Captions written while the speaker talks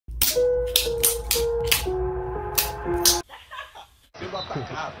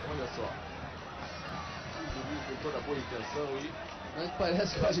Olha só. Com toda boa intenção e... Mas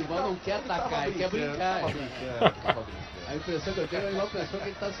parece que o animal não quer atacar, ele quer brincar. A impressão que eu tenho é uma impressão que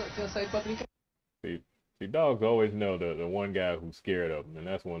ele tinha saído para brincar. See, dogs always know the one guy who's scared of them, and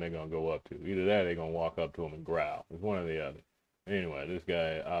that's the one they're going to go up to. Either that or they're going to walk up to him and growl. It's one or the other. Anyway, this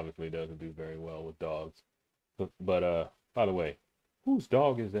guy obviously doesn't do very well with dogs. But by the way, whose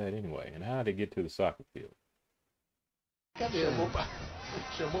dog is that anyway, and how did they get to the soccer field?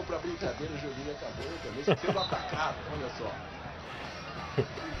 Chamou pra brincadeira, o joguinho acabou também, sendo atacado, olha só.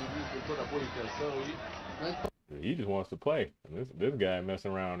 Com toda boa intenção e... He just wants to play. And this guy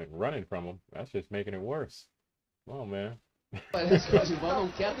messing around and running from him, that's just making it worse. Come on, man. Parece que o animal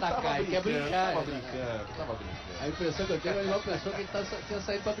não quer atacar, ele quer brincar. Tava brincando. A impressão que eu tenho é uma impressão que ele tinha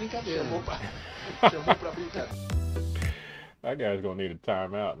saído para brincadeira. Chamou pra brincadeira. That guy's gonna need a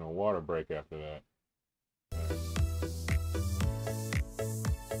timeout and a water break after that.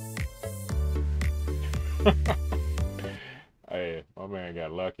 Hey, my man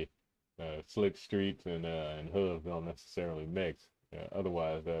got lucky. Slick streets and hooves don't necessarily mix.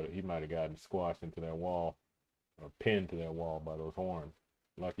 Otherwise, he might have gotten squashed into that wall or pinned to that wall by those horns.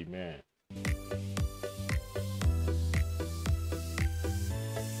 Lucky man.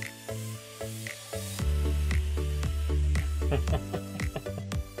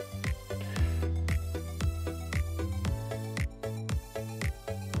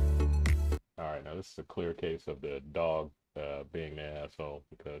 Alright, now this is a clear case of the dog being the asshole,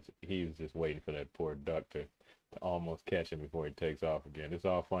 because he's just waiting for that poor duck to almost catch him before he takes off again. It's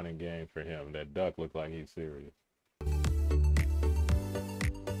all fun and games for him. That duck looks like he's serious.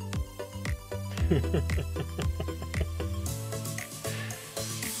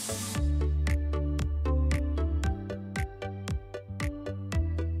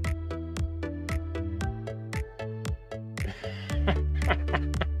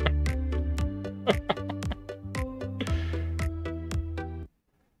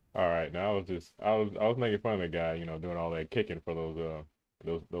 All right, now I was making fun of the guy, you know, doing all that kicking for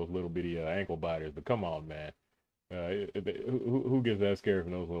those little bitty ankle biters. But come on, man, who gets that scared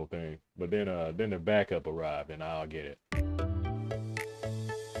from those little things? But then the backup arrived, and I'll get it.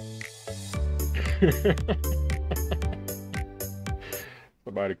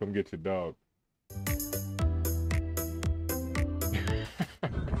 Somebody come get your dog.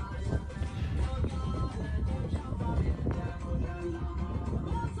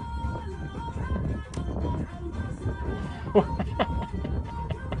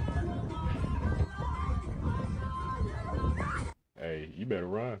 Hey, you better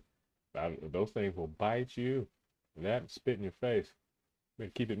run. Those things will bite you. And that spit in your face.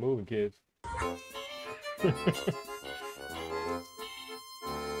 Better keep it moving, kids.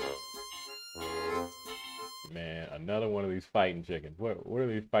 Man, another one of these fighting chickens. Where do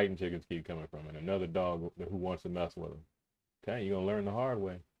these fighting chickens keep coming from? And another dog who wants to mess with them. Okay, you're gonna learn the hard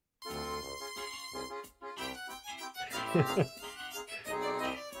way.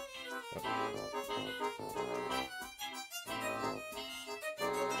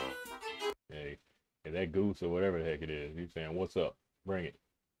 Hey, that goose or whatever the heck it is, he's saying, "What's up? Bring it."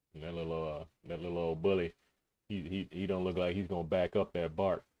 And that little old bully, he don't look like he's gonna back up that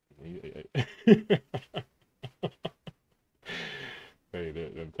bark. Hey,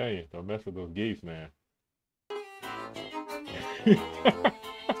 I'm telling you, don't mess with those geese, man.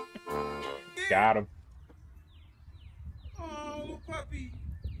 Got him. Oh, puppy.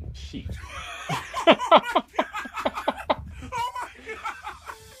 Sheet. Oh my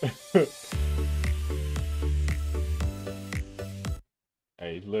God.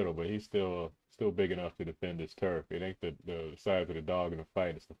 Hey, he's little, but he's still big enough to defend his turf. It ain't the size of the dog in the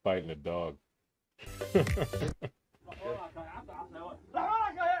fight; it's the fight in the dog.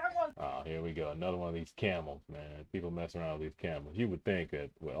 Oh, here we go. Another one of these camels, man. People mess around with these camels. You would think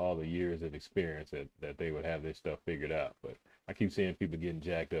that with all the years of experience that they would have this stuff figured out. But I keep seeing people getting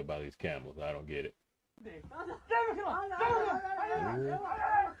jacked up by these camels. I don't get it.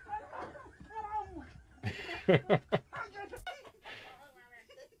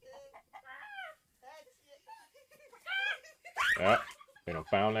 Yeah, they done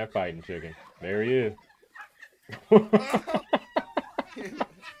found that fighting chicken. There he is. Oh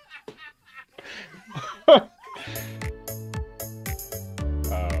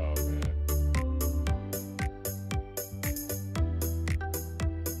man.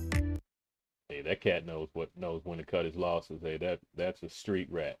 Hey, that cat knows when to cut his losses. Hey, that's a street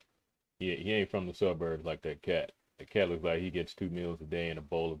rat. He ain't from the suburbs like that cat. The cat looks like he gets 2 meals a day and a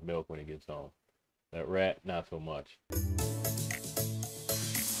bowl of milk when he gets home. That rat, not so much.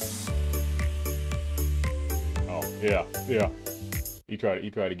 Oh yeah. He tried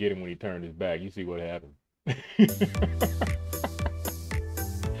to get him when he turned his back. You see what happened.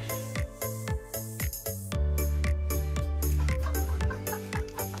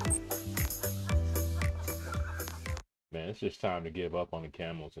 Man, it's just time to give up on the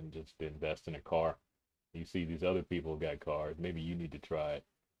camels and just invest in a car. You see these other people got cars. Maybe you need to try it,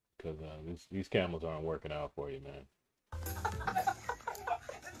 because these camels aren't working out for you, man.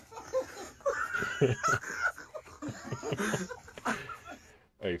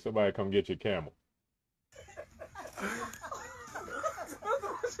 Hey, somebody come get your camel.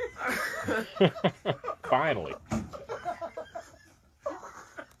 Finally.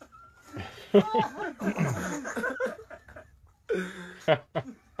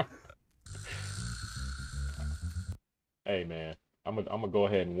 Hey man, I'm gonna go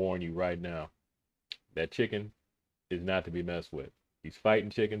ahead and warn you right now. That chicken is not to be messed with. These fighting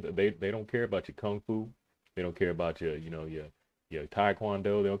chickens, they don't care about your kung fu. They don't care about your your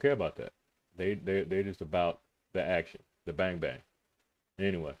taekwondo. They don't care about that. They're just about the action, the bang bang.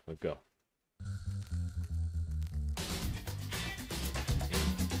 Anyway, let's go.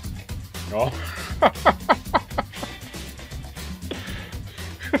 Oh.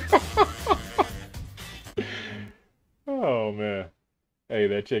 Oh man. Hey,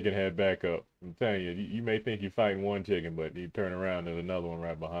 that chicken had backup. I'm telling you, you may think you're fighting one chicken, but you turn around, there's another one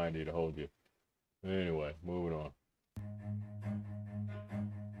right behind you to hold you. Anyway, moving on.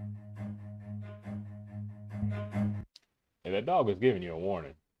 Hey, that dog was giving you a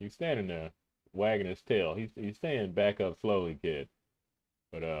warning. He's standing there, wagging his tail. He's saying, "Back up slowly, kid."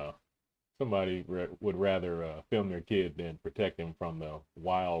 But somebody would rather film their kid than protect him from the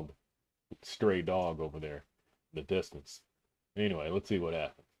wild stray dog over there in the distance. Anyway, let's see what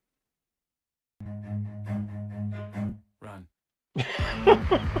happens. Run.